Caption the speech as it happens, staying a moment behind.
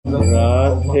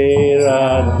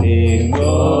Radhe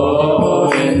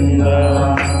Govinda,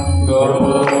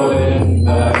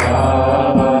 Govinda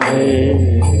Radhe,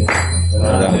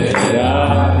 Radhe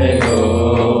Radhe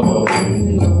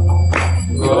Govinda,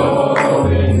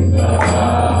 Govinda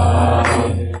Radhe.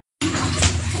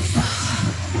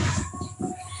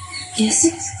 Yes.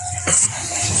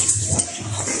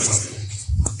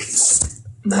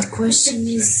 My question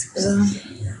is,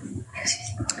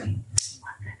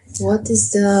 what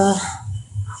is the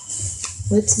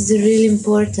real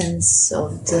importance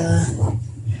of the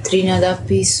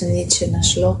Trinadapi Sunicena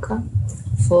shloka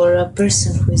for a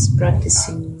person who is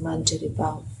practicing Manjari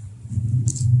Bhav?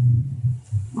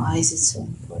 Why is it so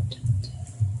important?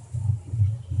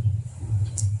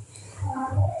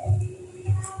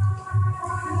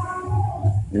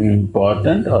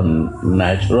 Important or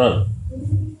natural?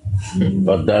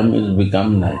 For them it's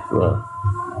become natural.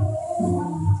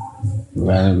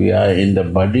 When we are in the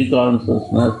body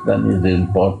consciousness, then is the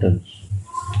importance.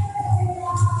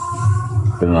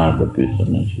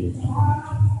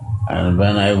 And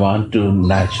when I want to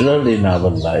natural in our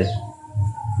life,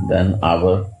 then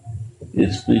our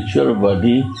spiritual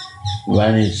body,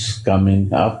 when it's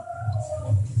coming up,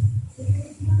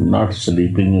 not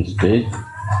sleeping stage,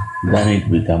 then it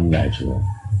becomes natural.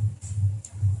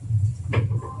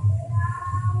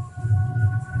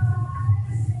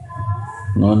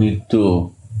 No need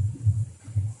to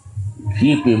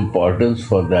keep importance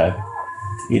for that.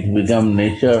 It becomes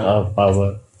nature of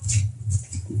our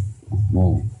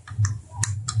move.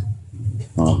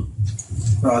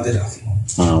 Radhe Radhe.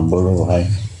 हाँ बोलो भाई।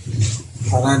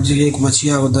 महाराज जी एक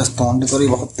मछिया को 10 pound करी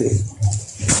बहुत तेज।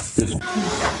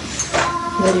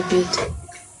 Very beautiful.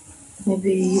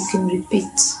 Maybe you can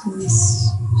repeat this.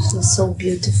 So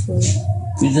beautiful.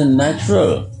 It's a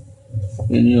natural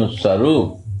in your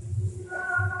sarup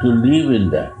to live in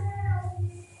that.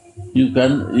 You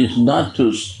can. It's not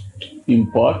to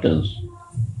importance.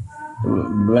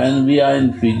 When we are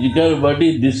in physical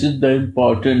body, this is the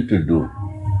important to do.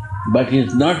 But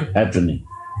it's not happening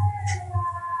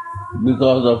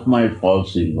because of my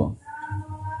false ego.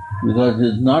 Because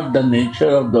it's not the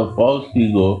nature of the false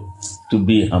ego to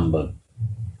be humble.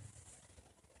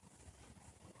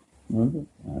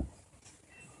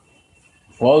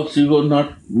 False ego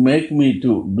not make me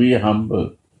to be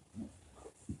humble.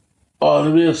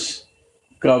 Always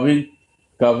covering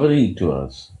to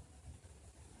us.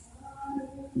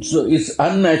 So it's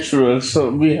unnatural, so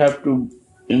we have to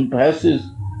emphasis,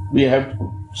 we have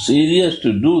to serious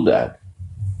to do that.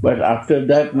 But after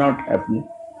that not happening.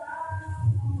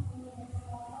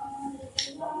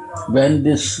 When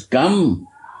this come,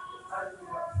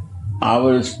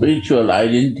 our spiritual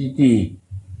identity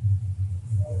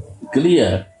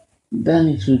clear, then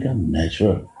it becomes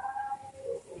natural.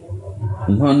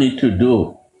 No need to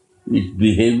do. Its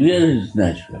behavior is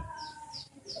natural.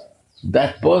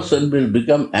 That person will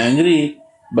become angry,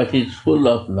 but he's full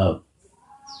of love.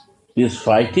 His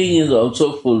fighting is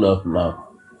also full of love.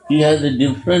 He has a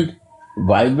different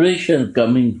vibration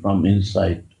coming from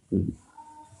inside.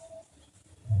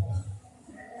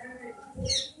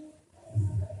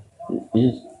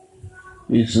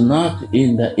 It's not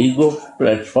in the ego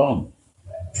platform.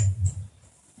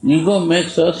 Ego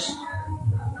makes us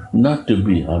not to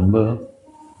be humble,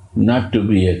 not to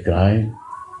be a kind,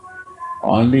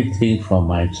 only think for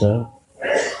myself.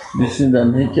 This is the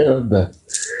nature of the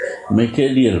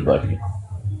material body.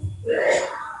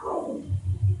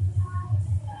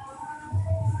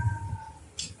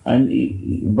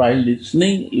 And by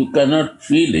listening, you cannot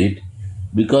feel it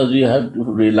because you have to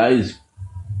realize.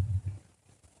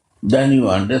 Then you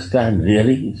understand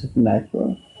really it's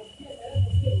natural.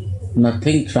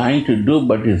 Nothing trying to do,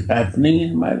 but it's happening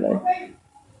in my life.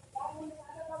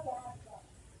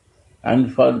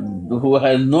 And for who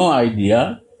has no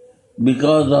idea,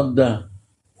 because of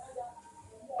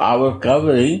our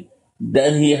covering,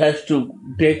 then he has to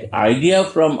take idea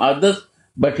from others,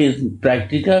 but his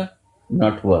practical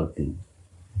not working.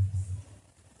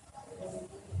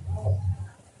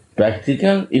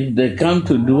 Practical, if they come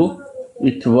to do,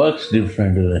 it works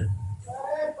differently.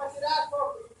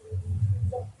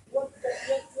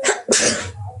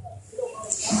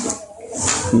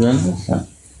 You understand?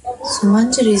 So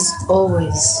Manjari is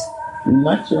always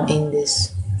natural. In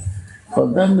this. For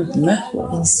them it's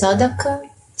natural. In Sadaka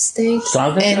state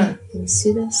Sadaka. and in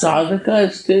Siddha.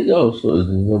 Sadaka stage also is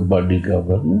a body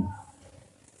cover. No?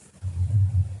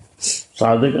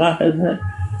 Sadaka has a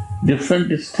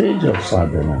different stage of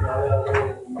sadhana.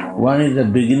 One is the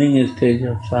beginning stage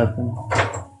of sadhana.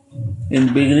 In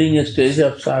beginning stage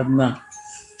of sadhana,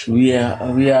 we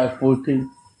are putting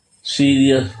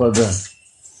serious for the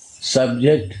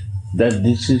subject that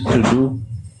this is to do,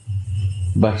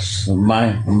 but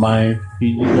my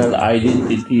physical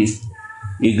identity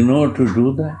ignore to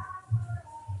do that.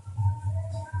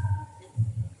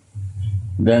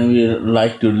 Then we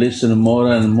like to listen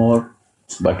more and more,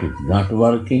 but it's not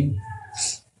working.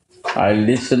 I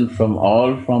listen from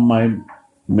my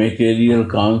material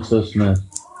consciousness.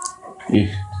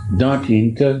 It's not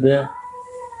enter there.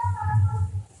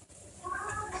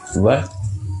 What?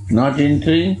 Not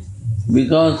entering?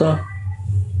 Because of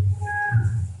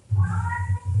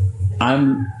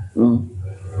I'm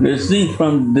listening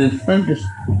from different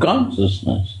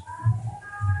consciousness,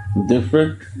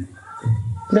 different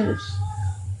place.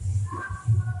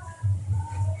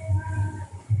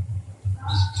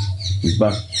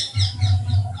 But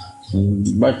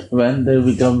when they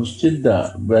become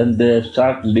Siddha, when they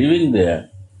start living there,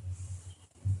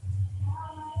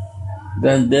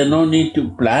 then there's no need to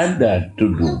plan that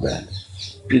to do that.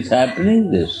 It's happening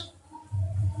this.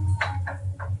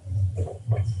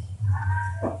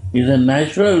 It's a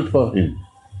natural for him.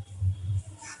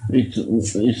 It's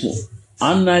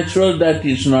unnatural that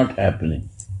it's not happening.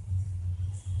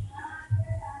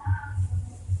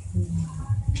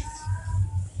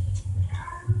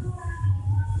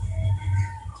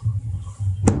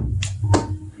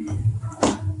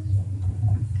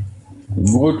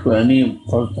 Go to any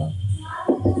person,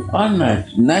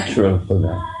 unnatural for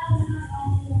them.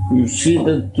 You see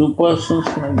the two persons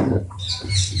like that.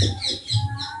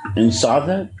 In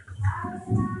sadhak,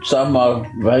 some are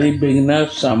very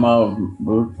beginners, some are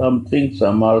something,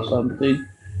 some are something,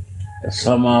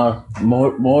 some are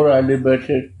more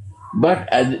elevated. But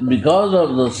because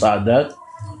of the sadhak,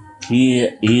 he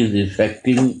is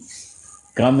affecting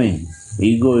coming.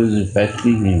 Ego is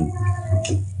affecting him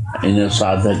in a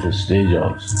sadhak stage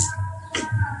also.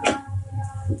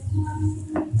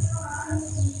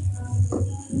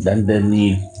 Then they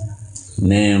need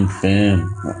name,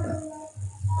 fame.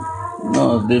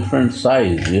 No, different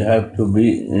size. You have to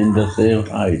be in the same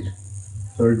height.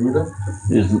 Sorry, Buddha?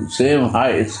 It's same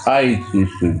height. Its height it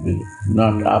should be,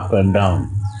 not up and down.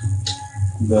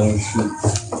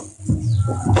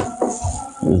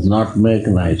 It's not make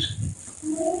nice.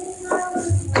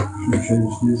 Should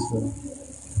change this.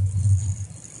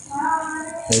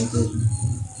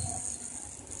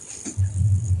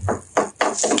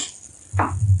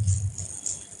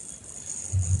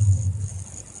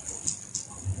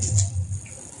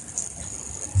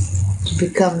 To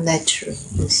become natural.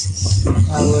 This is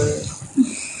our...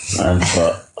 And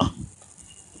for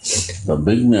the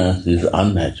beginners is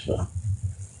unnatural.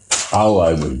 How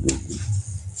I will do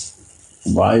this?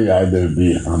 Why I will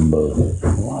be humble?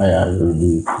 Why I will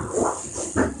be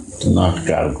not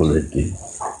calculating?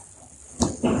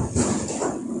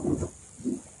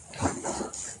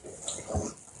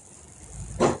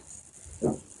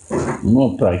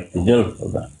 No practical for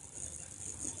them.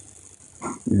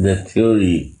 It's a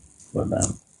theory for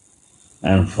them.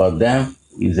 And for them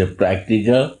is a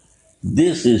practical.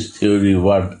 This is theory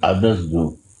what others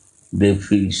do. They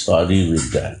feel sorry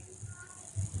with that.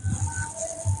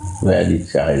 Very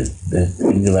child. They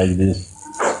think like this,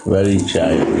 very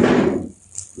child.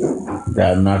 They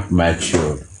are not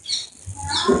mature.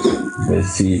 They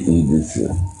see in this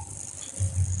way.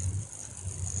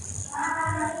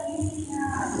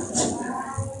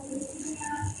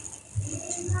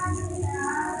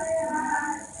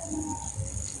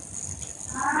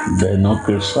 They no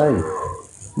criticize,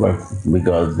 but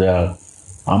because they are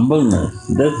humbleness,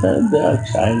 they are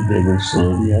child, they will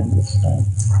slowly understand.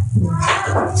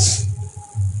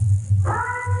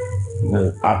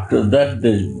 After that,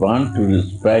 they want to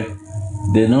respect,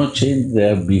 they no change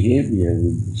their behavior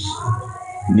with this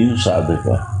new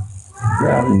sadhaka.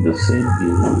 They are in the same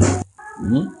behavior.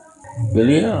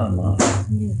 Clear or not?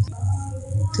 Yes.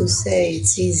 To say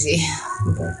it's easy,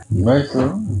 but... Why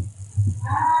so?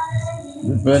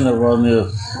 Depend upon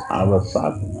our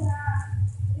sadhana.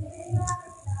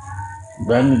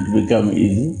 When it becomes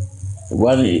easy,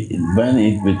 when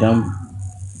it becomes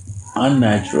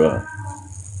unnatural,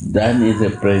 then is a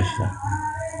pressure.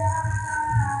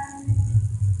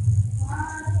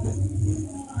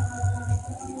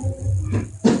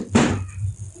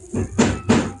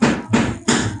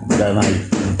 Then I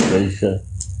feel pressure.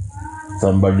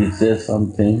 Somebody says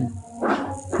something,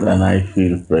 then I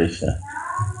feel pressure.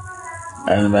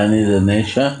 And when it's a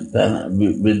nature,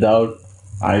 then without,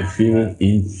 I feel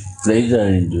pleasure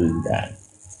in doing that.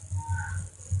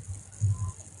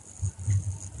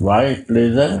 Why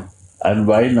pleasure and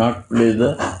why not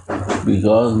pleasure?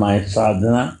 Because my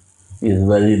sadhana is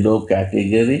very low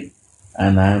category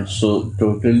and I am so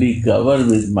totally covered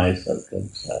with my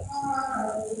circumstances.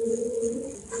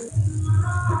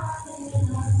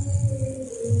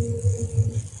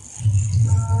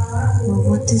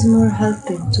 What is more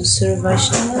helping, to serve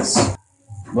Vaishnavas?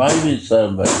 Why we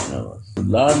serve Vaishnavas? To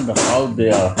learn how they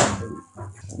are humble,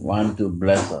 want to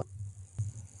bless us.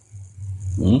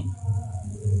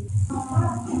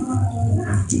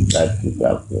 That we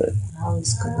calculate. How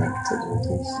is connected with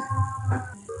this?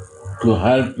 To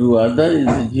help to others is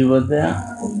the Jivadaya.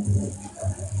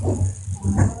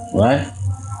 Right?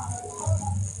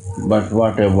 But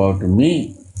what about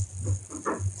me?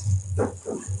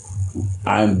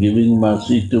 I am giving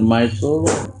mercy to my soul.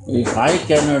 If I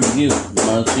cannot give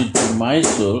mercy to my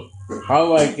soul,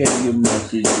 how I can give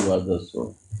mercy to other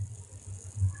soul?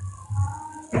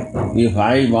 If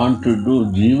I want to do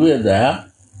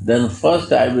Jivadaya, then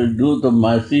first I will do the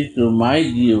mercy to my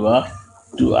Jiva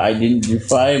to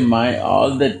identify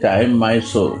all the time my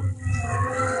soul.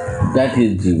 That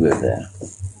is Jivadaya.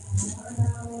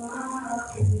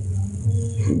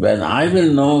 When I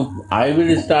will know, I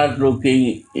will start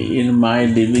looking in my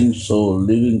living soul,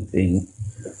 living thing,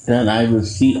 then I will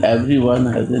see everyone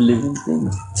as a living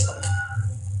thing.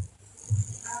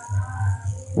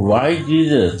 Why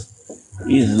Jesus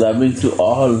is loving to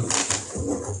all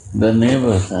the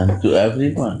neighbors and to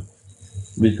everyone?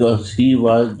 Because he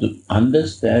was to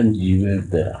understand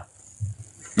Jiva.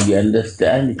 He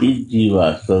understand his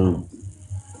Jiva Sarup,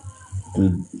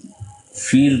 to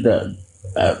feel the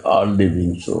all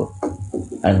living soul.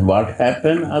 And what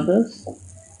happened others?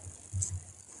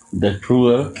 The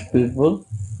truer people,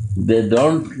 they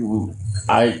don't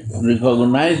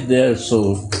recognize their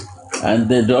soul and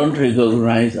they don't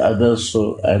recognize other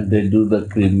soul and they do the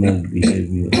criminal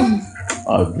behavior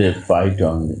or they fight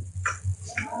on it.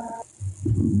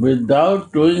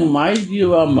 Without doing my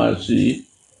Jiva mercy,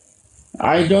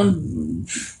 I don't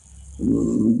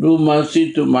do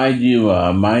mercy to my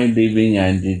Jiva, my living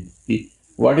entity.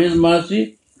 What is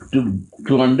mercy?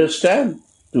 To understand,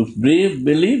 to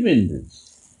believe in this.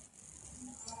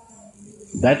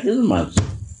 That is mercy.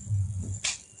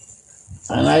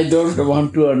 And I don't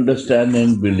want to understand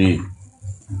and believe.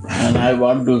 And I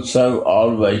want to serve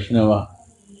all Vaishnava.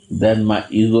 Then my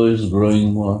ego is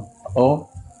growing more. Oh,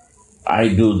 I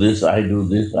do this, I do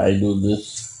this, I do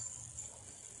this.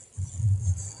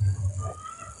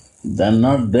 They're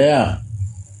not there.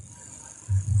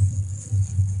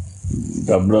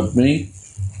 Develop me,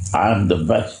 I am the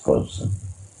best person.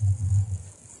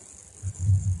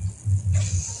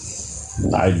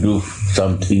 I do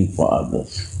something for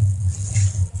others.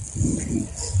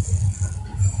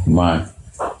 My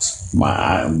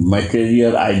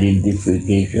material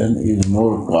identification is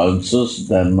more conscious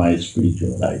than my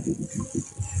spiritual identification.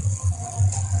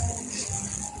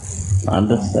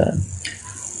 Understand?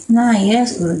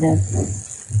 Yes, Gurudev.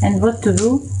 And what to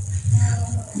do?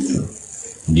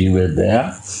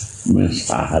 Jivadaya means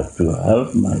I have to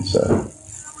help myself.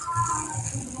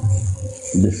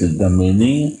 This is the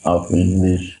meaning of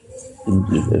English in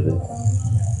Jivadaya.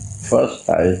 First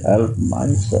I help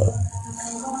myself.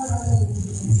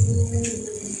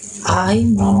 I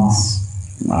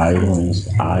means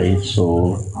I,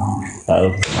 soul,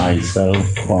 help myself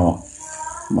for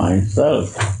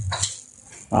myself.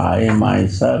 I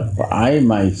myself,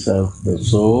 the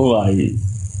soul, I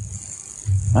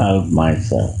help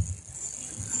myself.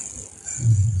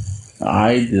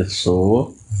 I, the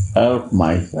soul, help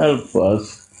myself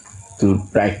first to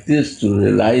practice to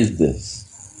realize this.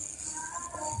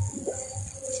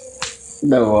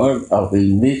 The word of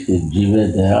English is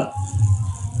Jivadaya.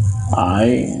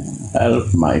 I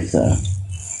help myself.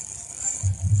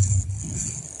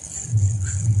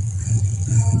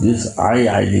 This I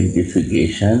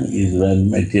identification is when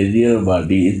material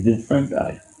body is different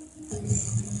I.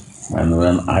 And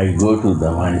when I go to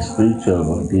my spiritual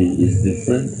body is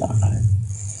different I.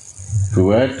 To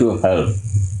where to help?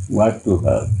 What to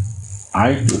help?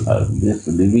 I to help. This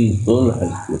living soul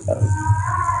has to help.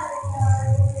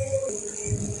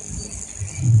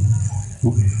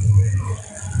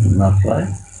 Not right?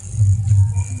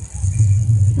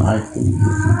 I think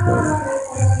this is correct.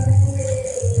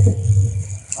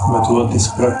 But what is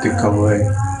practical way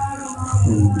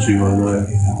in Jivadaya?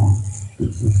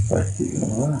 This is practical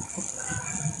way.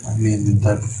 I mean the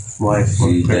type of life.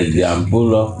 See the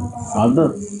example of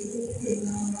others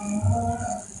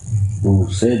who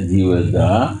say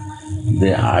Jivadaya,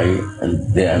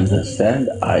 they understand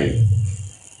I.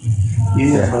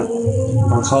 Yeah,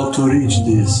 but how to reach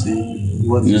this?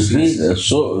 What You is see, this?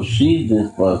 so see this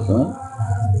person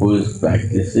who is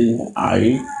practicing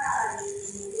I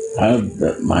help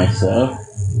myself,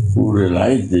 who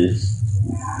realize this,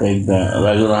 like the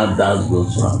Raghunath Das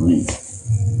Goswami,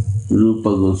 Rupa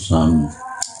Goswami.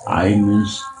 I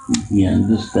means he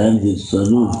understands his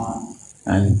Sarup.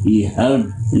 and he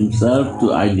helped himself to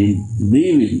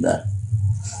live in that.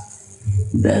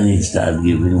 Then he started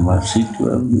giving mercy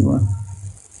to everyone.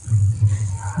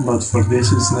 But for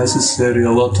this it's necessary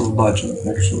a lot of bhajan,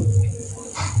 actually.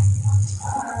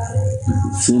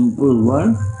 Simple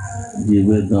word,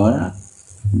 jivedaya,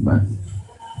 but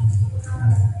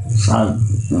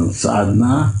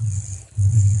sadhana,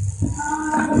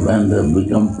 when they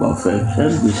become perfection,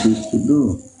 this is to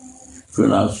do.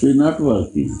 Philosophy not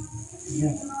working.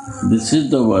 This is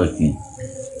the working.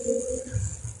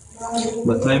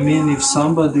 But I mean, if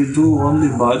somebody do only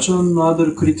bhajan,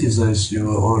 other criticize you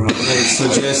or they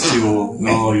suggest you,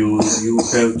 no, you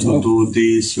have to do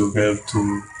this, you have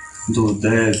to do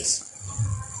that,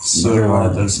 serve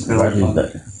others, help What is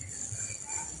others.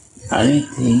 that?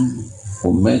 Anything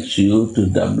who makes you to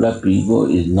develop ego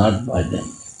is not bhajan.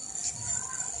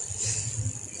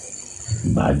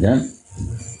 Bhajan,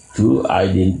 through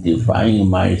identifying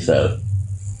myself.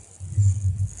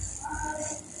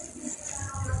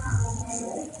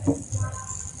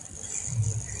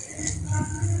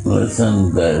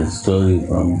 Listen the story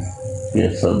from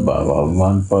Keshav Baba.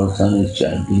 One person is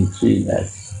chanting Trinad,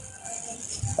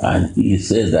 and he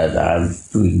said that I am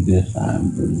doing this, I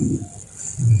am doing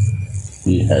this.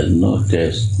 He has no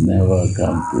taste, never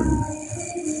come to him.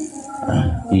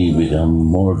 And he become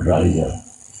more drier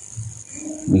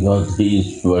because he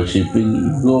is worshipping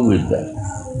ego with that.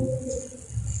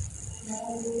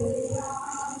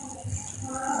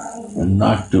 And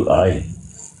not to I,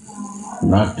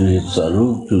 not to his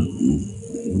sarup to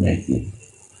make it.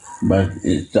 But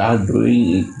start doing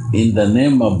it in the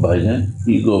name of bhajan,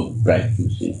 ego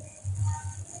practicing.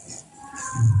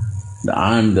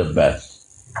 I am the best.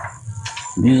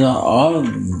 These are all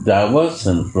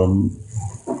diversion from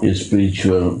his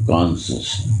spiritual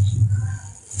consciousness.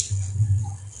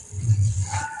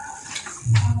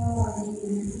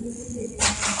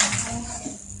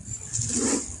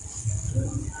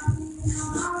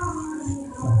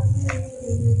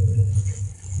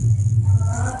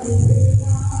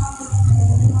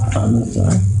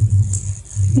 Understand?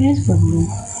 Yes, Guru.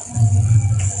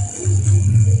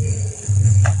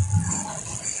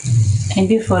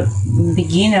 Maybe for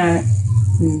beginner,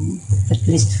 at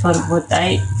least for what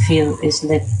I feel, is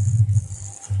that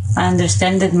I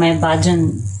understand that my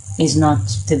bhajan is not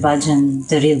the bhajan,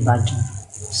 the real bhajan.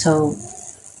 So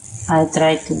I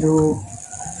try to do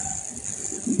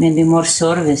maybe more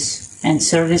service, and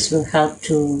service will help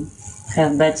to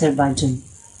have better bhajan.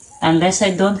 Unless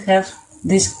I don't have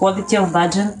this quality of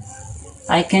bhajan,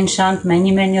 I can chant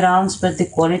many rounds, but the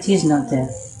quality is not there.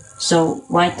 So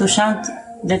why to chant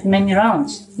that many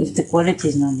rounds if the quality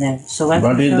is not there? So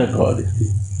What is the quality?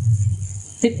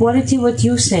 The quality, what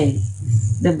you say,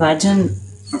 the bhajan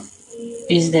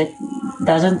is that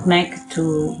doesn't make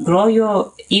to grow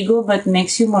your ego, but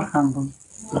makes you more humble.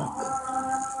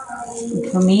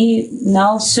 For me,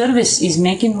 now service is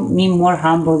making me more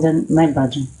humble than my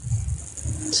bhajan.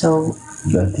 So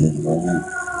That is bhajan.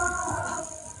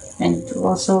 and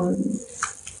also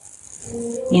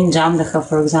in Jamdaha,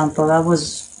 for example, I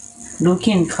was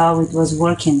looking how it was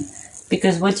working,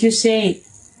 because what you say,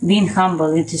 being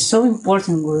humble, it is so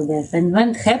important, Gurudev. And when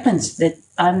it happens that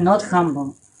I'm not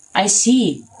humble, I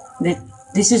see that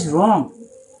this is wrong,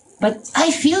 but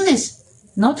I feel this,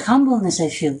 not humbleness I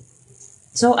feel.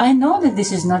 So I know that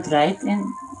this is not right, and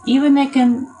even I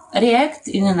can react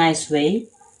in a nice way,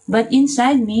 but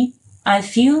inside me, I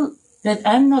feel that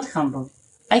I'm not humble.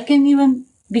 I can even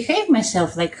behave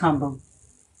myself like humble,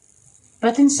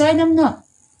 but inside I'm not.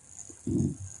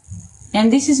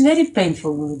 And this is very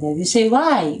painful, Gurudev. You say,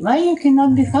 why? Why you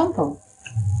cannot be humble?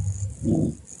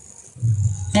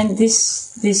 And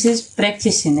this is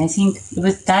practicing. I think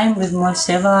with time, with more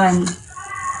seva and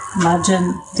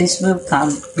bhajan, this will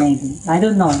come, maybe. I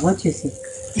don't know. What do you think?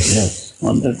 Yes,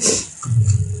 100%.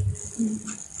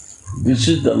 This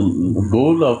is the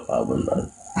goal of our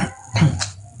life.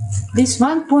 This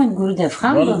one point, Gurudev,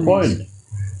 humbleness.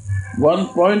 One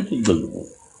point is the goal.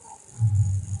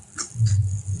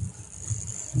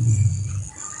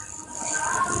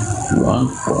 One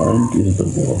point is the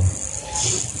goal.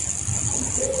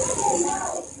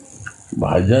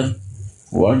 Bhajan,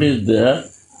 what is there,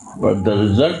 but the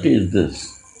result is this.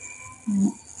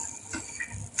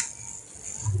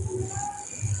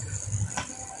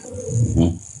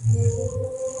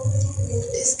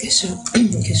 This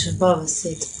Keshav Baba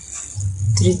said,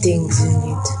 3 things you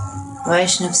need.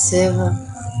 Vaishnav Seva,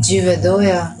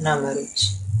 Jivadoya, Namaruchi.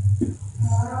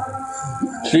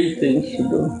 3 things to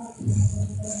do.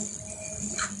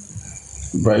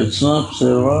 Vaishnava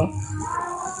Seva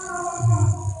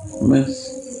means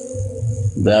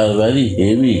they are very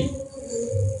heavy.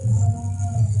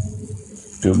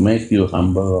 to make you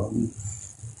humble.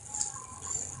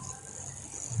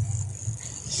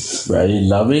 Very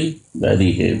loving,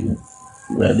 very heavy,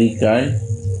 very kind,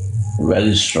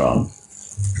 very strong.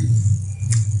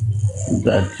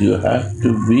 That you have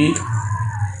to be,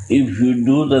 if you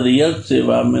do the real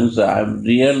seva, means I am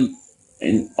real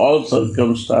in all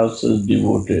circumstances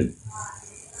devoted,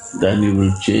 then you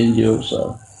will change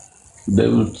yourself. They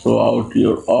will throw out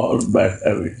your all bad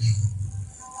habits.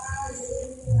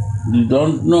 You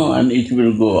don't know and it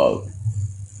will go out.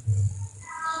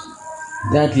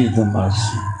 That is the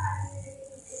mercy.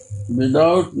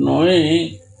 Without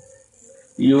knowing,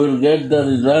 you will get the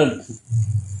result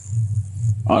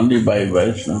only by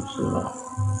Vaishnava Seva.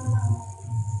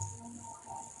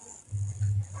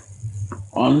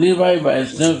 Only by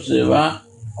Vaishnava Seva,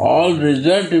 all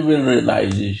result will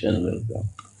realization will come.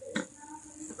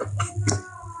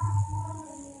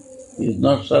 Is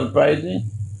not surprising?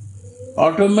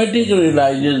 Automatic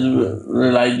realization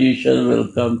will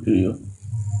come to you.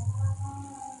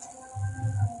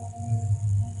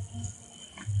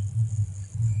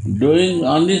 Doing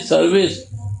only service,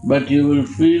 but you will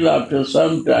feel after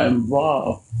some time,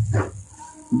 wow,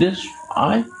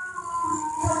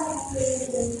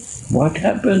 what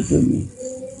happened to me?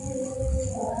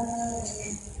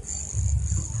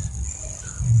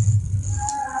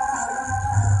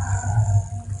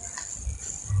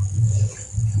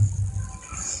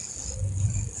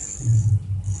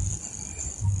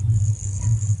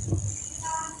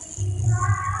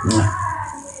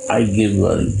 I give you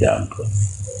an example.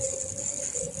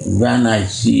 When I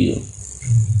see you,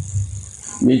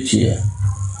 which year?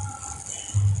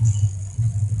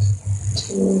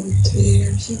 3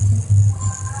 years ago.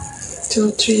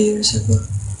 2 3 years ago.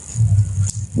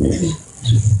 Maybe.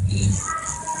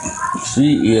 3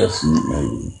 years.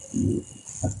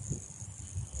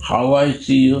 How I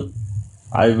see you?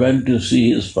 I went to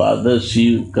see his father, see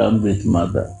you come with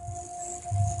mother.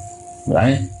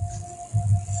 Right?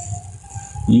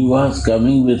 You was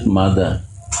coming with mother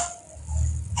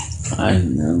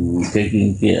and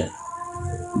taking care.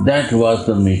 That was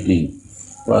the meeting,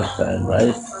 first time,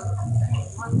 right?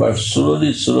 But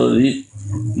slowly, slowly,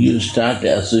 you start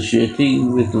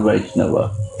associating with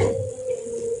Vaishnava.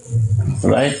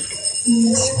 Right?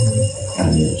 Yes.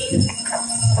 And you see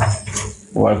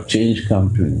what change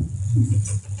come to you.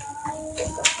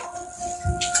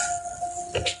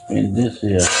 In this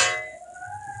year,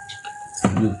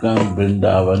 you come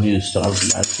Vrindavan, you start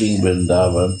matching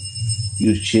Vrindavan,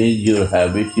 you change your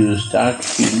habit, you start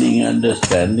feeling,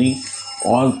 understanding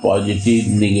all positive,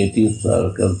 negative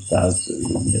circumstances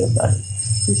in your life.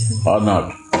 Or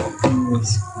not?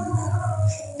 Yes.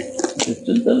 This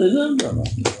is the result or not?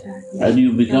 And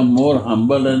you become more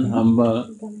humble and humble.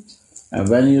 And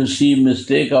when you see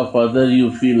mistake of others,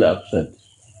 you feel upset.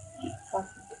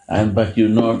 But you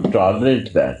not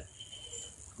tolerate that.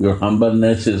 Your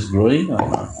humbleness is growing or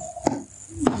not?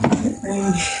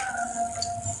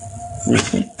 You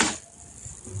see?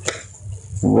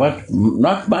 What?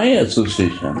 Not my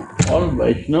association. All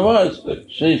Vaishnava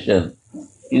association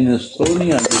in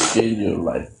Estonia to change your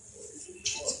life.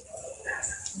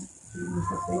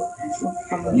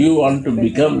 You want to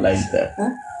become like that.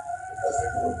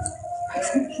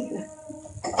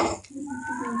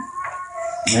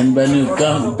 And when you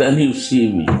come, then you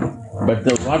see me. But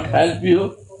what help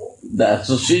you? The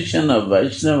association of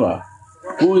Vaishnava,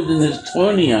 who is in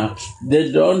Estonia,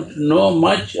 they don't know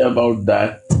much about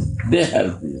that. They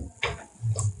help you.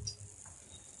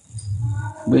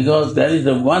 Because there is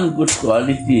a one good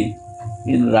quality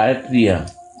in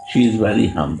Raipriya. She is very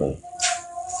humble.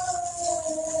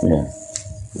 Yeah.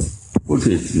 Put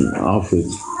it off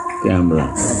with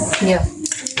camera. Yeah.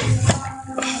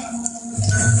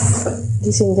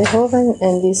 This in the oven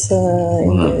and this in the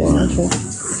oven.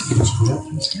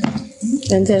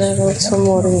 And then I want some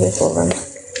more in the oven.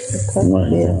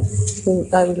 Okay. Yeah.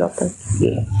 I will open.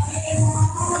 Yeah.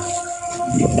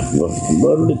 But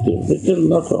little,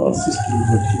 not all.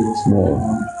 More.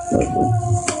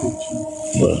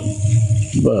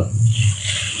 But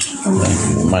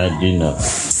my dinner.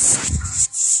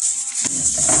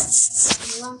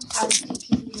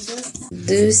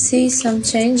 Do you see some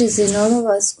changes in all of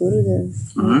us, Gurudev?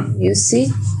 You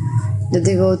see the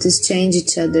devotees change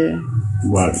each other.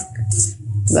 What?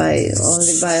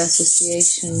 Only by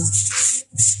association.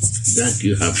 That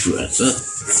you have to assess.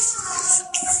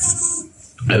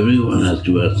 Everyone has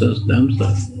to assess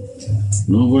themselves.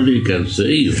 Nobody can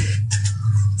say you.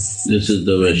 This is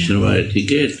the Vaishnava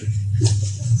etiquette.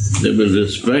 They will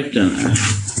respect and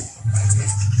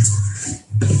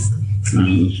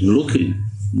looking.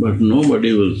 But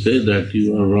nobody will say that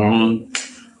you are wrong,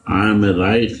 I am a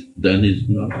right, then is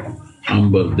not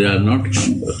humble. They are not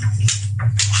humble.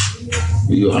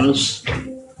 You ask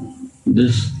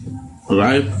this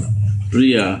right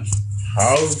Priya,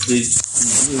 how did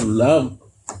you love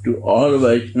to all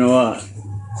Vaishnava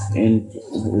in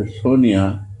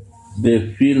Sonia?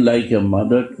 They feel like a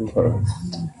mother to her.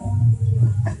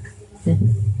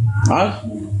 Ask.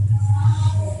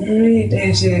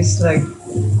 Really, she is like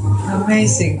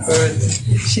amazing girl.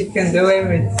 She can do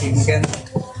everything, and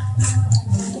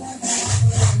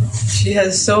she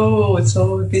has so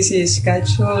busy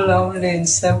schedule only in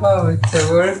Seva with the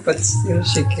work, but still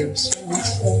she gives so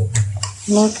much love.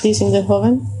 Not this in the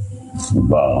oven?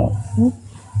 Wow.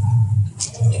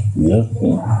 Yes.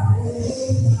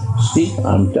 See,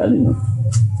 I'm telling you.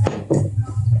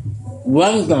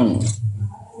 One can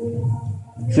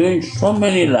change so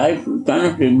many lives you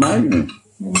cannot imagine.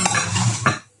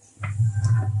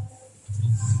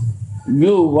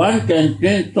 One can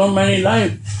change so many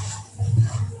lives.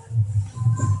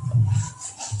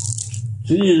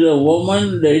 She is a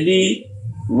woman, lady,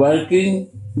 working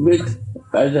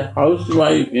as a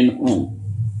housewife in home.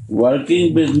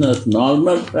 Working business,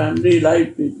 normal family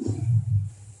life.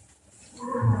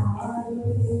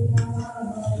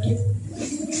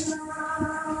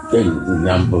 Take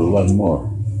example, one more.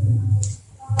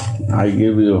 I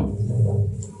give you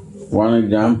one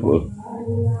example.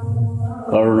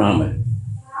 Karuname.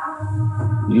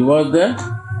 You were there?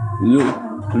 You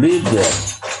live there.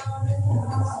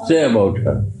 Say about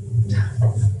her.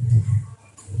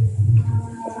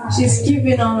 She's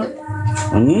keeping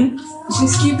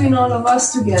all of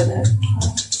us together.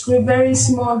 We're a very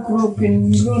small group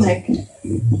in Brunek.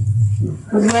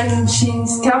 But when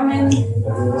she's coming,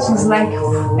 she's like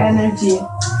energy.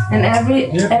 And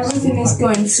everything is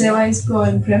going. Seva is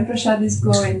going, Prem Prasad is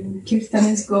going, Kirtan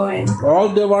is going. All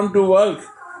they want to work.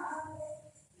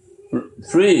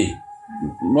 Free.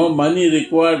 No money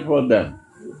required for them.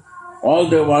 All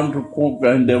they want to cook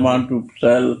and they want to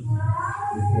sell.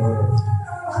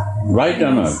 Right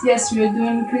or not? Yes, we are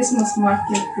doing Christmas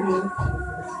market through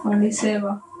only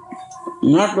Seva.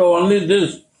 Not only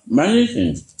this, many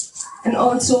things. And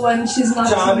also when she's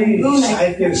not in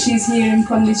Brunek, she's here in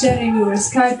Pondicherry, we were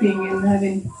Skyping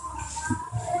and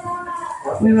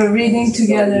we were reading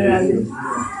together and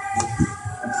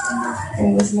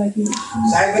it was like...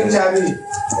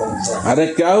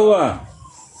 Arey kya hua?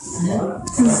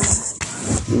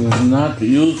 It was not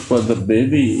used for the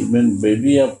baby. Even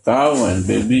baby of cow and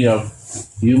baby of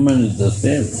human is the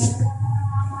same.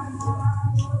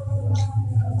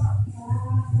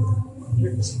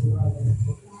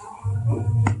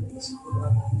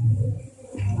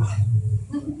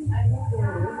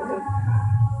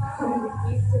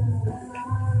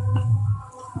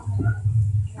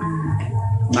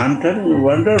 I'm telling you,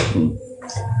 wonderful.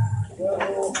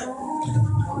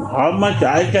 How much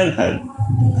I can help?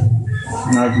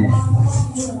 Not much.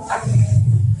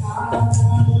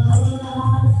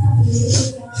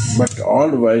 But all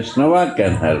Vaishnava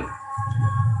can help.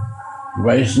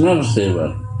 Vaishnava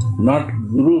Seva, not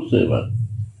Guru Seva.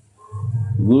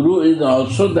 Guru is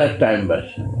also that time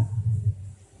Vaishnava.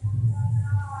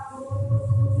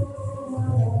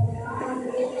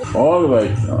 All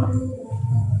Vaishnava.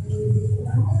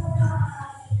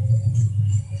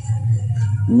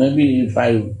 Maybe if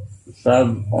I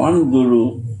serve one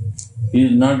Guru, he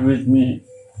is not with me.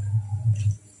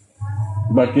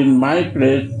 But in my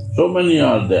place, so many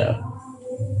are there.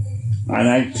 And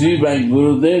I see my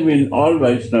Gurudev in all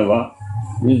Vaishnava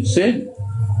is same.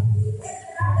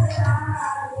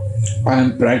 I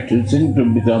am practicing to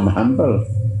become humble.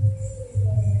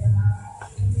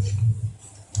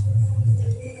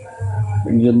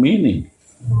 It's the meaning.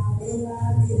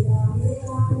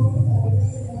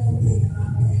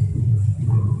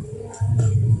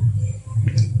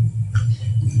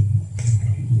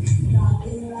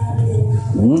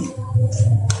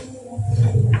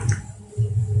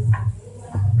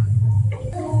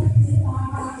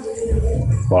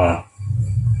 Wow.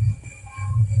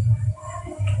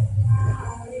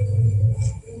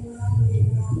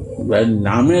 When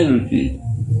Name Ruchi,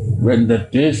 when the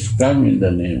taste comes in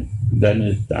the name, then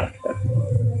it starts happening.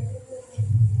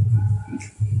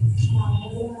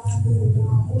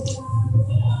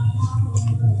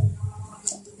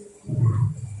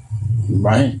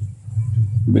 Why?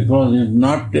 Because it's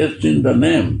not taste in the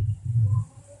name.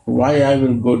 Why I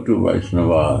will go to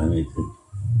Vaishnava or anything?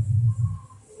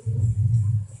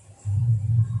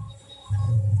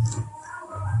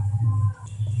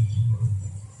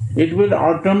 It will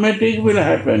automatically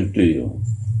happen to you.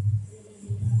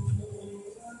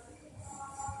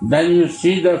 Then you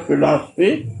see the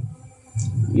philosophy,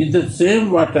 It's the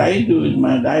same what I do in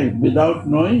my life without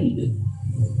knowing it.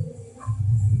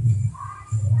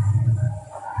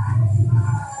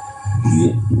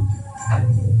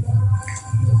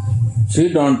 She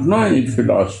don't know any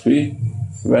philosophy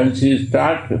when she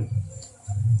start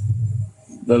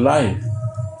the life.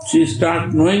 She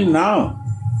start knowing now.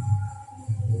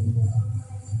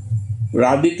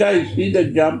 Radhika, you see the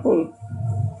example?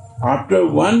 After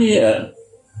 1 year,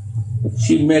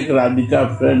 she make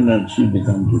Radhika friend and she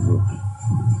becomes devotee.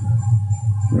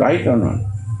 Right or not?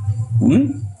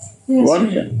 Yes,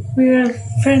 1 year. we were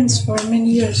friends for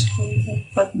many years.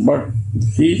 But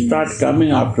she start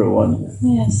coming after 1 year.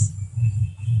 Yes.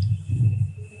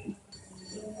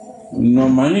 No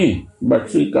money, but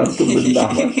she comes to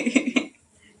Vrindavan.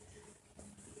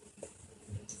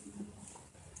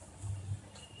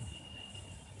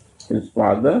 His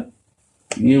father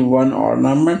give one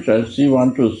ornament and she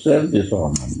want to sell this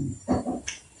ornament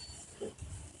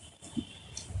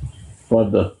for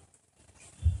the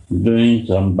doing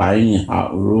some buying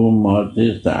room or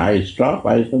this. I stop.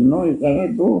 I said, no, you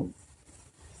cannot do.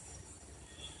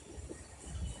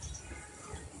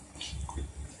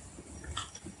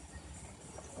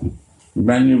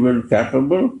 When you will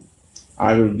capable,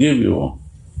 I will give you.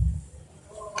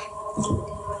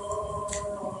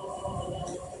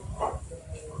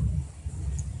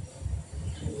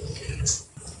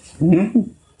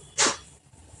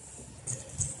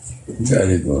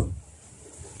 Very good.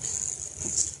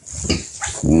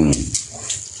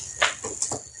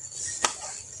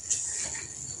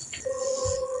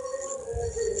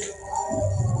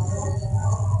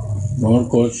 More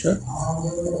question?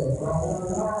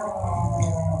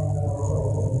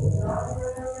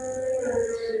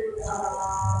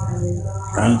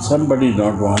 And somebody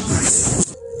not want to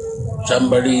say.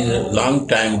 Somebody is a long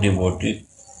time devotee.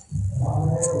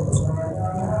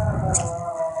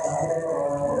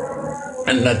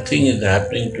 And nothing is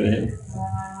happening to him.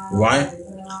 Why?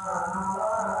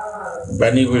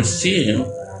 When you will see him,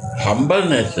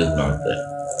 humbleness is not there.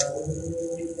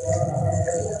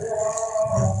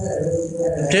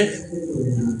 Take.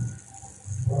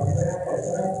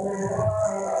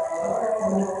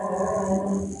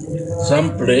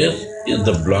 Some place is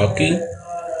the blocking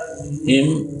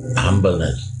him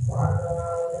humbleness.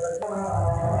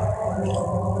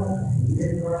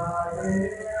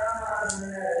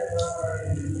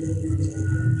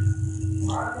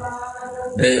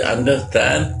 They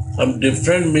understand some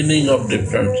different meaning of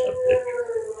different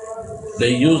subjects.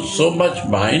 They use so much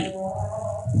mind,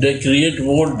 they create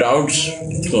more doubts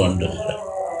to understand.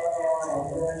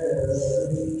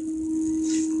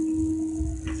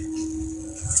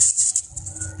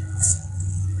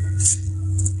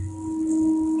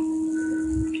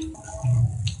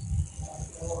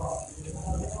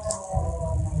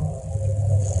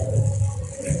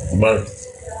 But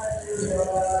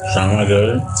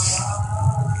Samagar,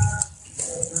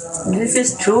 this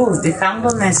is true. The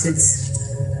humbleness is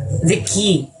the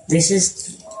key. This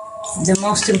is the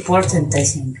most important, I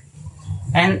think.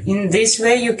 And in this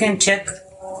way, you can check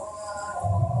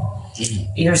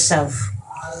yourself.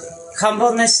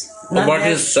 Humbleness. what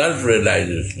is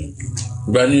self-realization?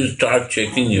 When you start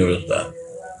checking yourself.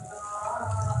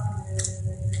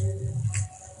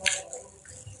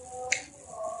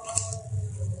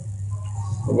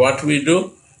 What we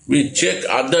do? We check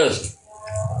others.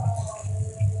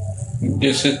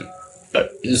 This is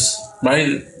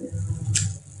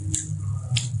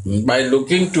by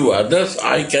looking to others,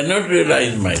 I cannot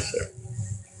realize myself.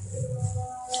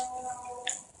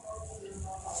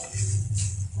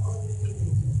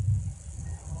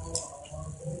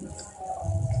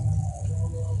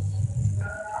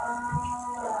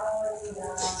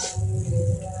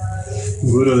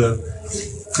 Gurudev,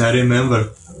 I remember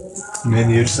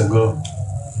many years ago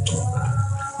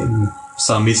in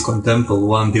some ISKCON temple,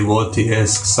 one devotee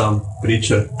asked some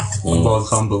preacher about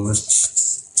humbleness.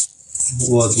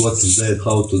 What is that?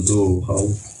 How to do?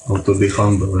 How to be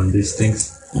humble and these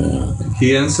things? And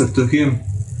he answered to him,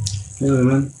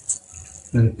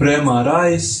 when prema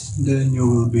arise, then you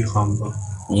will be humble.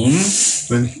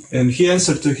 And he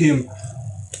answered to him,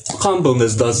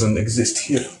 humbleness doesn't exist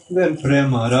here. When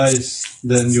prema arise,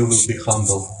 then you will be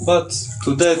humble. But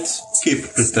to that,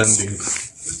 keep pretending.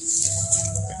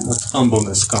 But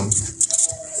humbleness comes.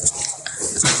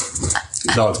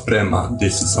 Without prema,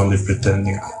 this is only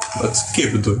pretending. But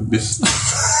keep doing this.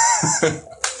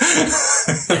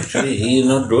 Actually, he is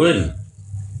not doing.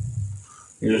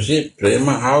 You see,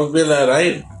 prema, how will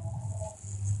arrive?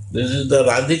 This is the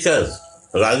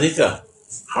Radhika.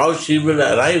 How she will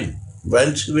arrive?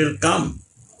 When she will come?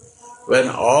 When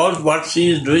all what she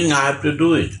is doing, I have to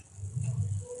do it.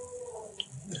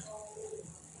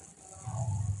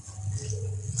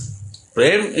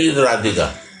 Prem is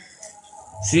Radhika.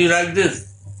 She like this.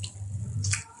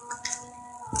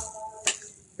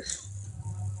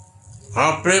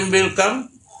 How Prem will come?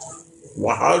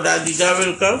 How Radhika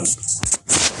will come?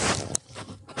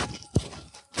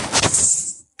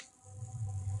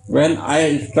 When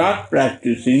I start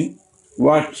practicing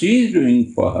what she is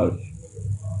doing for her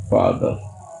father,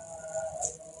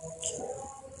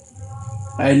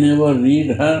 I never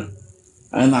read her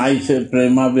and I say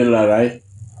Prema will arrive.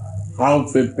 How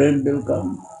Prem will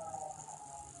come?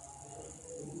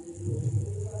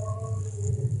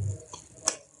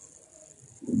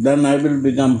 Then I will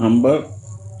become humble.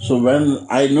 So when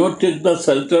I know take the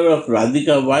shelter of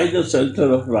Radhika, why the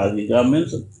shelter of Radhika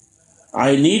means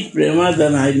I need Prema,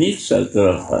 then I need shelter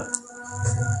of her.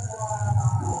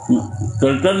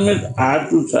 Shelter means I have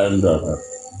to surrender her.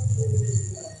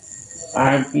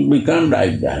 I have to become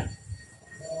like that.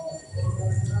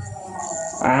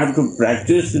 I have to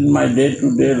practice in my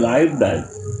day-to-day life that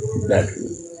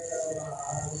way.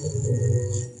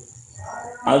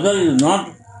 Other is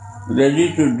not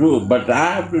ready to do, but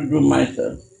I have to do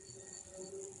myself.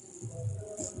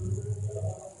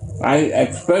 I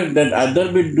expect that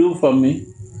other will do for me.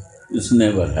 It's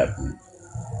never happening.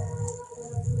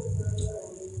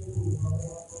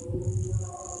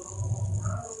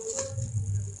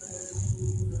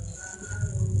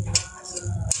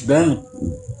 Then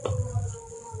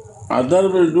other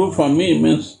will do for me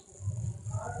means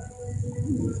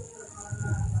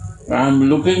I am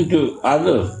looking to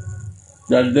others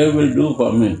that they will do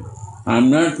for me. I am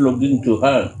not looking to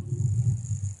her.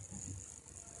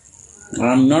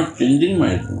 I am not changing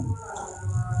myself.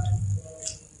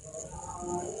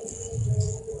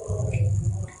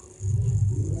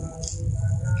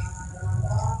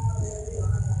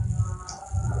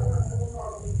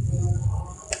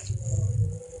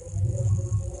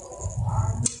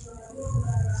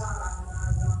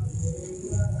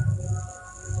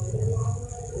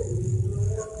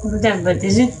 But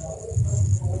is it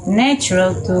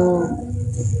natural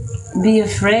to be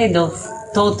afraid of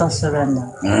total surrender?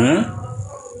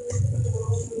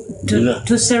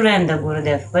 To surrender,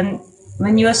 Gurudev.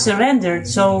 When you are surrendered,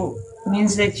 so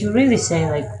means that you really say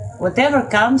like, whatever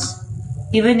comes,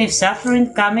 even if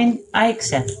suffering coming, I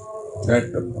accept.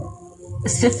 That's the point.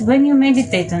 So when you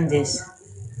meditate on this,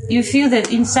 you feel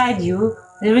that inside you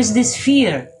there is this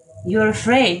fear. You are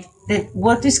afraid that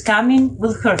what is coming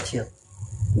will hurt you.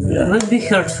 Yeah. Will be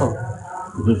hurtful.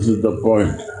 This is the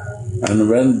point. And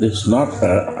when this is not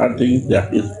hurting,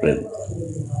 that is Prem.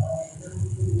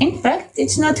 In fact,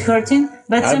 it's not hurting,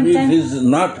 but And sometimes... if it is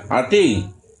not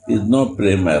hurting, is no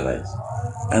Prem arise.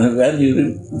 And when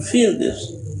you feel this,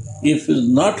 if it is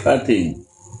not hurting,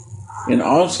 in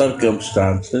all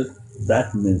circumstances,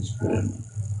 that means Prem.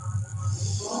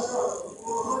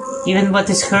 Even what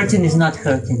is hurting is not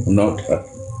hurting. Not hurting.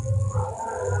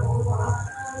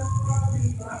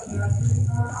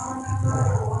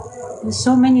 There's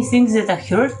so many things that are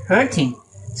hurting.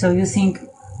 So you think,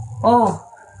 oh,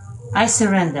 I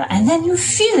surrender. And then you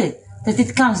feel it, that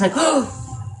it comes like,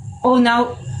 oh,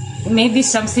 now maybe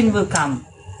something will come,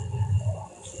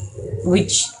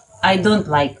 which I don't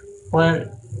like. Or,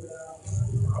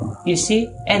 you see?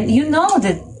 And you know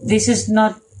that this is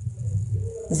not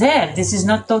there. This is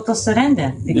not total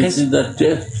surrender. Because this is the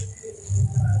test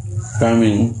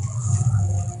coming.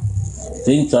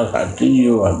 Things are hurting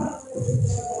you or not.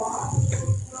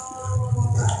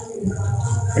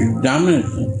 Examine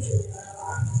things.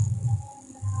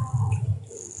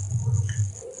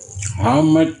 How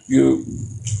much you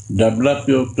develop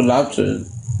your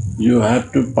classes, you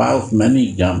have to pass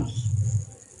many jumps.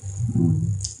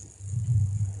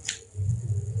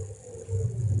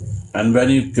 And when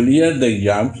you clear the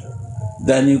jumps,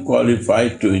 then you qualify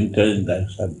to enter in that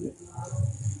subject.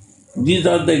 These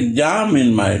are the exams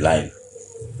in my life.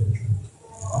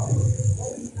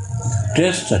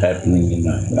 Tests happening in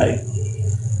my life.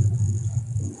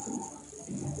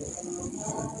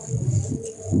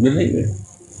 Believe it.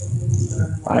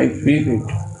 I feel it.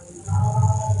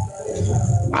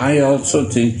 I also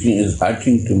thinking is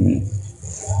hurting to me.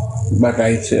 But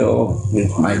I say, oh,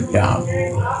 it's my job.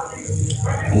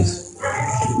 It's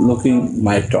looking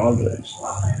my tolerance.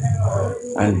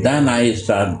 And then I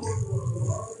start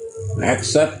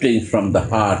accepting from the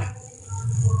heart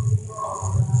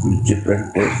with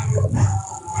different tastes.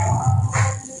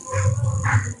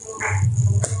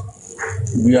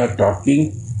 We are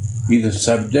talking is a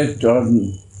subject or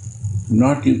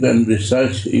not, you can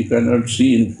research, you cannot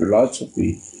see in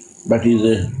philosophy, but is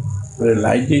a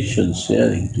realization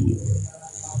sharing to you.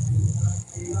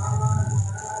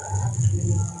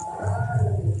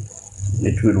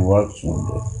 It will work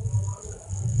someday.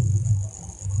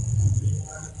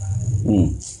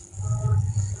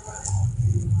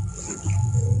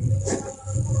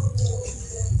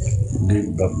 Give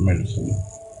the medicine.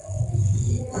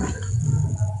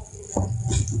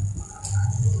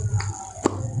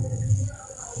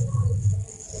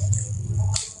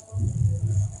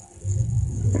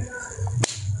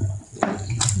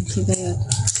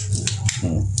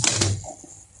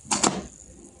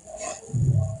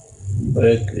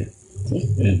 Break it.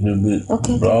 It will be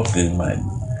blocked in my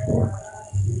throat.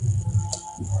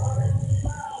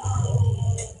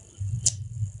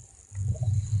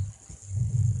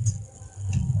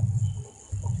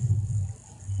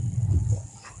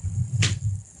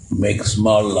 Make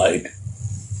small light.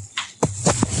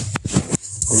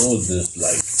 Close this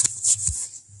light.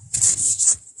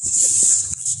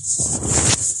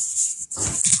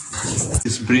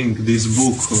 Please bring this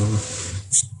book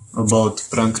about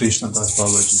Prankrishna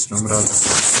cosmology from Radha.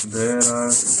 There are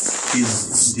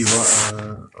his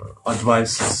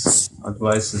advices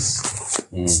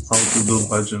how to do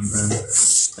bhajan,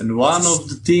 and one of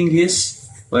the thing is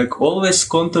like always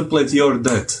contemplate your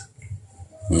death.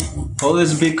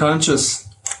 Always be conscious.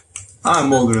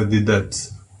 I'm already dead.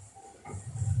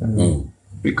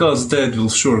 Because death will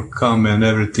sure come and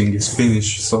everything is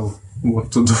finished. So what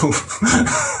to do?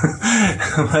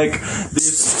 Like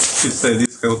this, she said,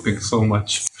 it's helping so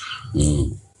much.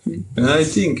 And I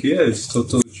think, yeah, it's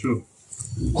totally true.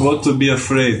 What to be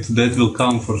afraid? That will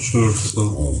come for sure.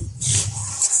 So.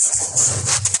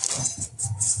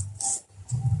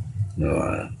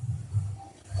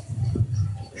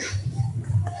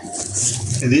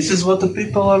 And this is what the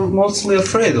people are mostly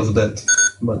afraid of, that.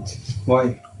 But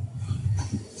why?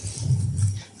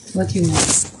 What do you mean?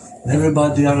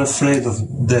 Everybody are afraid of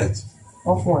death.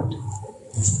 Of what?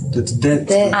 That death.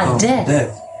 Death. Ah, death.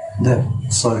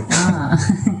 Death. Sorry.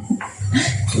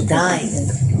 Dying.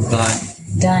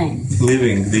 Dying.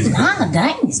 Living. This.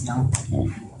 Dying is not.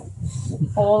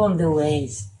 All on the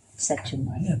ways. Such a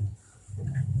mind.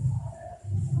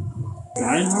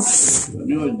 I know.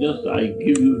 Just I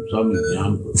give you some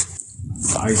examples.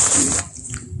 I see.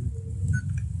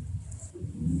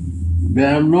 They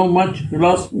have no much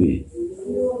philosophy,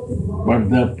 but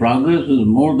their progress is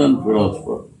more than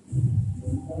philosopher.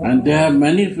 And they have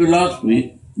many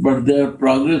philosophy, but their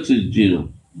progress is zero.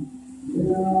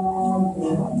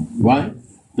 Why?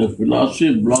 The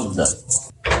philosophy blocks them.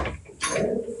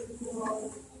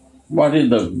 What is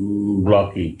the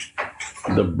blocking?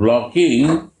 The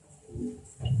blocking,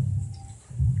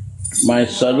 my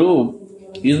sarup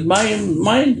is my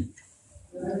mind.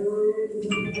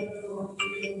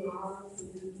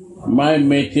 My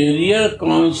material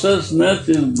consciousness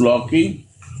is blocking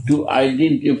to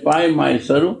identify my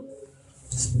sarup.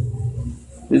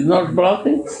 Is not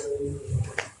blocking?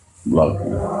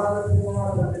 Blocking.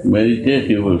 Meditate,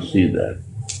 you will see that.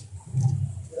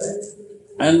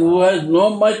 And who has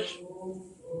no much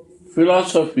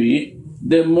philosophy,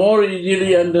 they more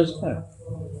easily understand.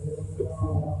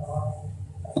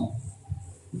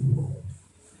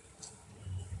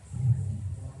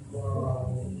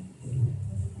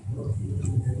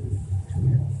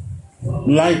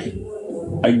 Like,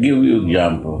 I give you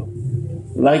example,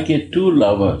 like two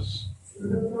lovers.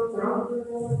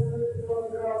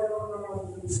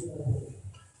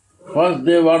 First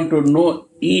they want to know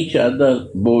each other,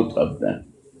 both of them.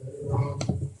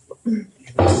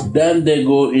 Then they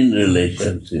go in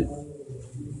relationship.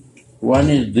 One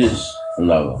is this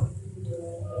lover.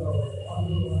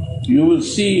 You will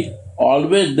see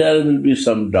always there will be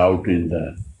some doubt in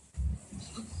that.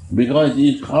 Because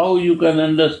it's how you can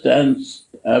understand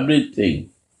everything.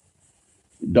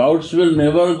 Doubts will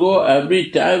never go. Every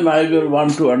time I will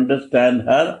want to understand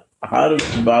her, her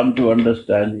want to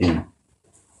understand him.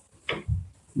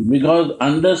 Because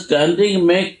understanding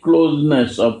makes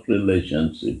closeness of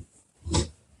relationship.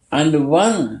 And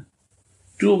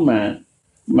two man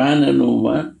and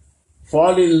woman,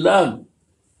 fall in love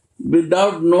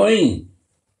without knowing.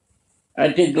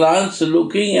 At a glance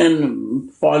looking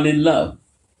and fall in love.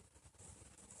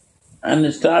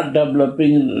 And start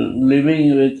developing,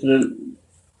 living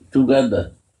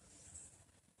together.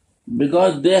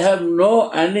 Because they have no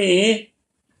any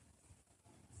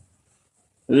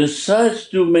research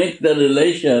to make the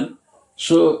relation,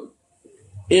 so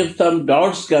if some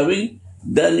doubts coming,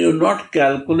 then you not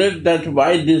calculate that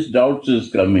why this doubts is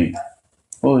coming.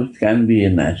 Oh, it can be a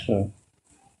natural.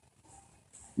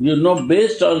 You know,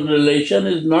 based on relation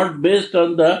is not based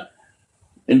on the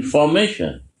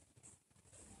information.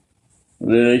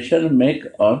 Relation make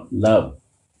on love.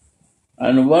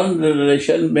 And one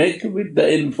relation make with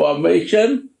the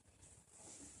information,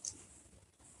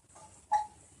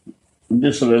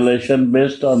 this relation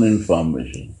based on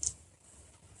information.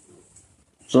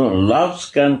 So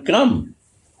loves can come,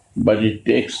 but it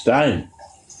takes time.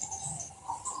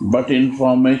 But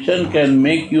information can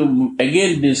make you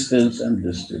again distance and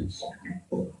distance.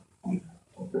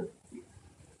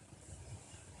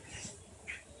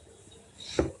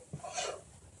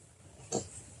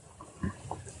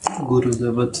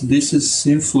 Gurudev, but this is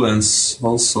influence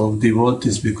also of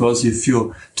devotees, because if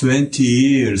you 20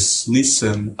 years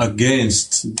listen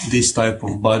against this type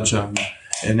of bhajan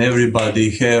and everybody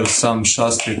have some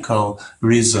shastrical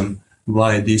reason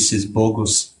why this is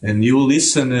bogus, and you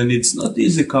listen and it's not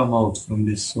easy come out from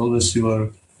this, always you are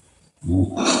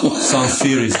some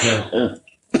fear is there.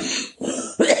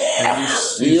 And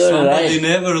if somebody right.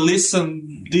 never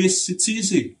listen this, it's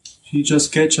easy, you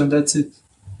just catch and that's it.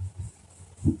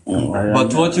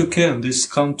 But what you can, this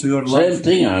come to your life. Same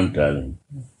thing I'm telling.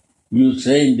 You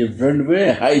say in different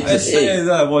way. I say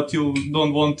that what you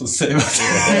don't want to say.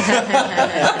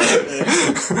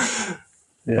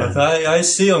 But I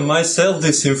see on myself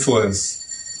this influence.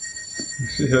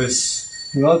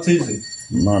 It's not easy.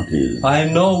 Not easy. I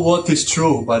know what is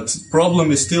true, but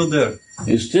problem is still there.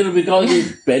 It's still because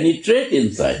it penetrates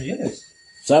inside. Yes.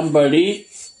 Somebody,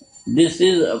 this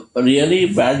is a really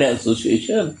bad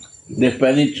association. They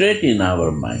penetrate in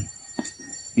our mind.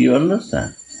 You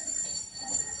understand?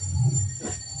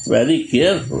 Very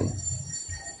careful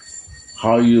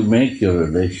how you make your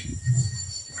relation.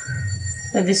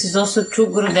 But this is also true,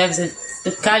 Gurudev, that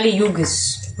the Kali Yuga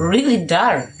is really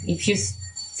dark. If you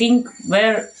think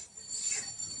where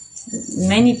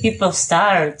many people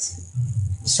start,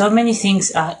 so many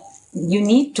things are, you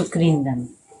need to clean them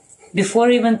before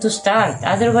even to start.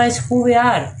 Otherwise, who we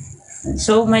are?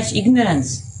 So much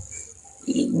ignorance.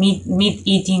 Meat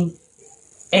eating,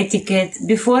 etiquette.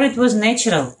 Before it was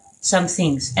natural, some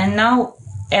things. And now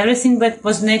everything that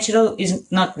was natural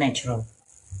is not natural.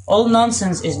 All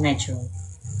nonsense is natural.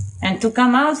 And to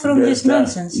come out from this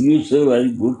nonsense... You say a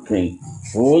very good thing.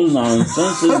 All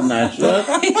nonsense is natural.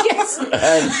 Yes.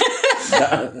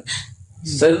 And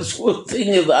sensible thing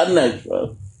is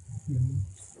unnatural.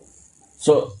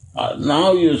 So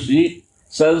now you see,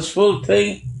 sensible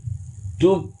thing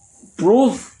to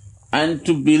prove and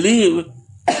to believe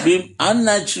be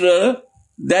unnatural,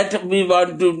 that we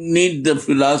want to need the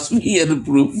philosophy and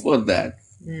proof for that.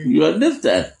 You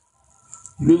understand?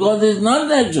 Because it's not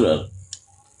natural.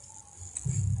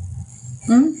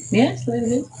 Yes, like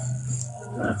this.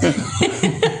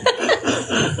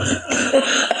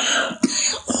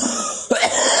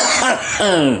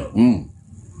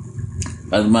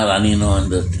 Padmarani no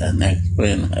understand.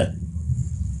 Explain her.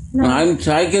 No. I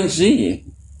can see.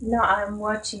 No, I'm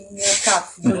watching your cup.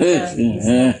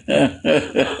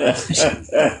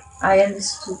 I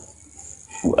understood.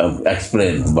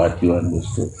 Explain what you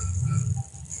understood.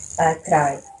 I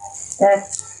tried. That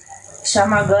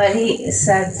Shamagari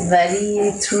said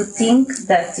very true thing,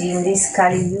 that in this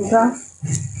Kali Yuga,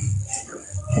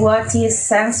 what is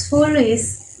sensible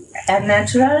is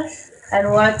unnatural,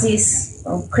 and what is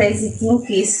crazy thing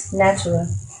is natural.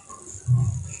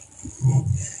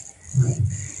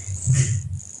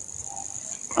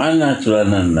 Unnatural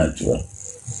and unnatural.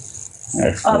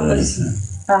 Opposite.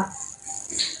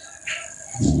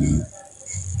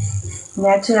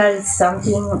 Natural is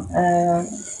something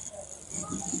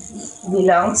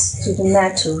belongs to the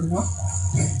nature, no?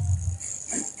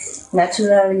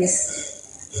 Natural is...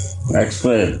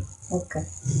 Explain. Okay.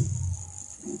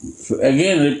 So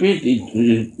again, repeat it.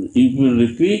 If you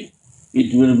repeat,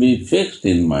 it will be fixed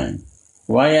in mind.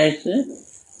 Why I say?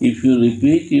 If you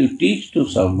repeat, you teach to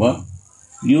someone,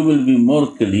 you will be more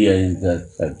clear in that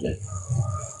subject.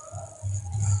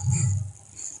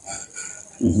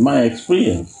 It's my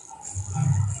experience.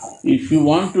 If you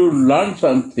want to learn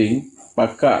something,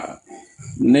 pakka,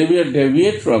 never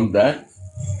deviate from that,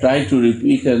 try to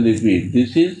repeat and repeat.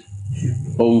 This is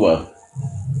homework.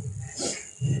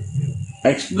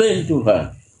 Explain to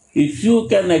her. If you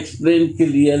can explain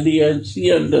clearly and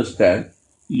she understands,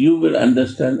 you will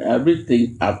understand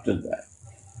everything after that.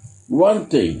 One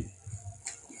thing,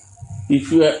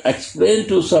 if you explain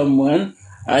to someone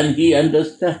and he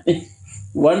understands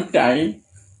one time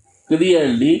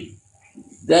clearly,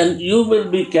 then you will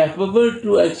be capable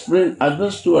to explain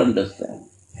others to understand.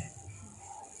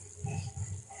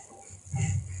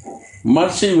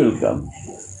 Mercy will come.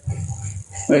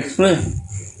 Explain.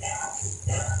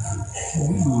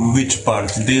 Which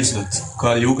part? This that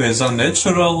Kali Yuga is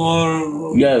unnatural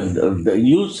or? Yeah,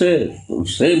 you say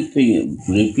same thing.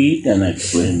 Repeat and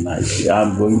explain nicely.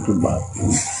 I'm going to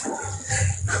bathroom.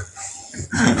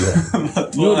 Yeah.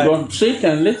 You don't sit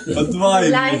and listen. But why?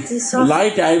 Light is off.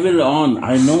 Light I will on.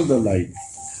 I know the light.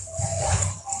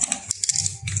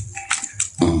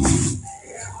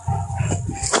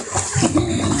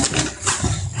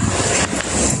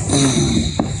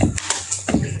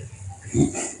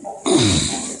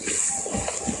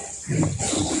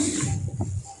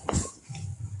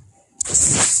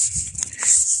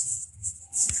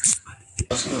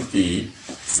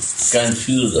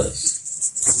 confuse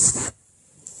us.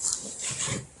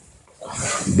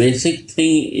 Basic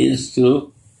thing is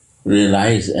to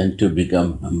realize and to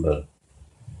become humble.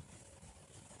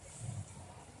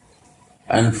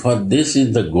 And for this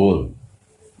is the goal.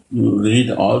 You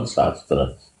read all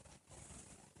Shastras.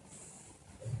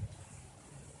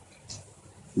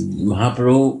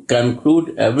 Mahaprabhu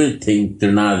conclude everything,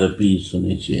 Trinad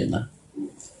Sunicena,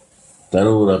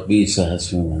 Tarorapi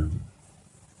Sahasrana,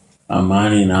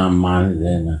 Amani Nam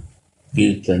Manidena,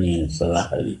 Kirtani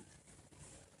Sadahari.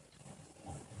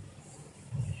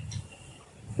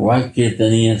 Why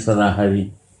Kirtani Sadahari?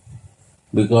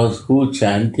 Because who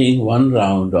chanting one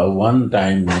round or one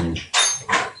time means,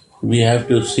 we have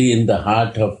to see in the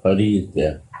heart of Hari is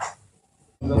there.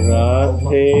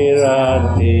 Radhe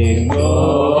Radhe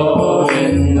Go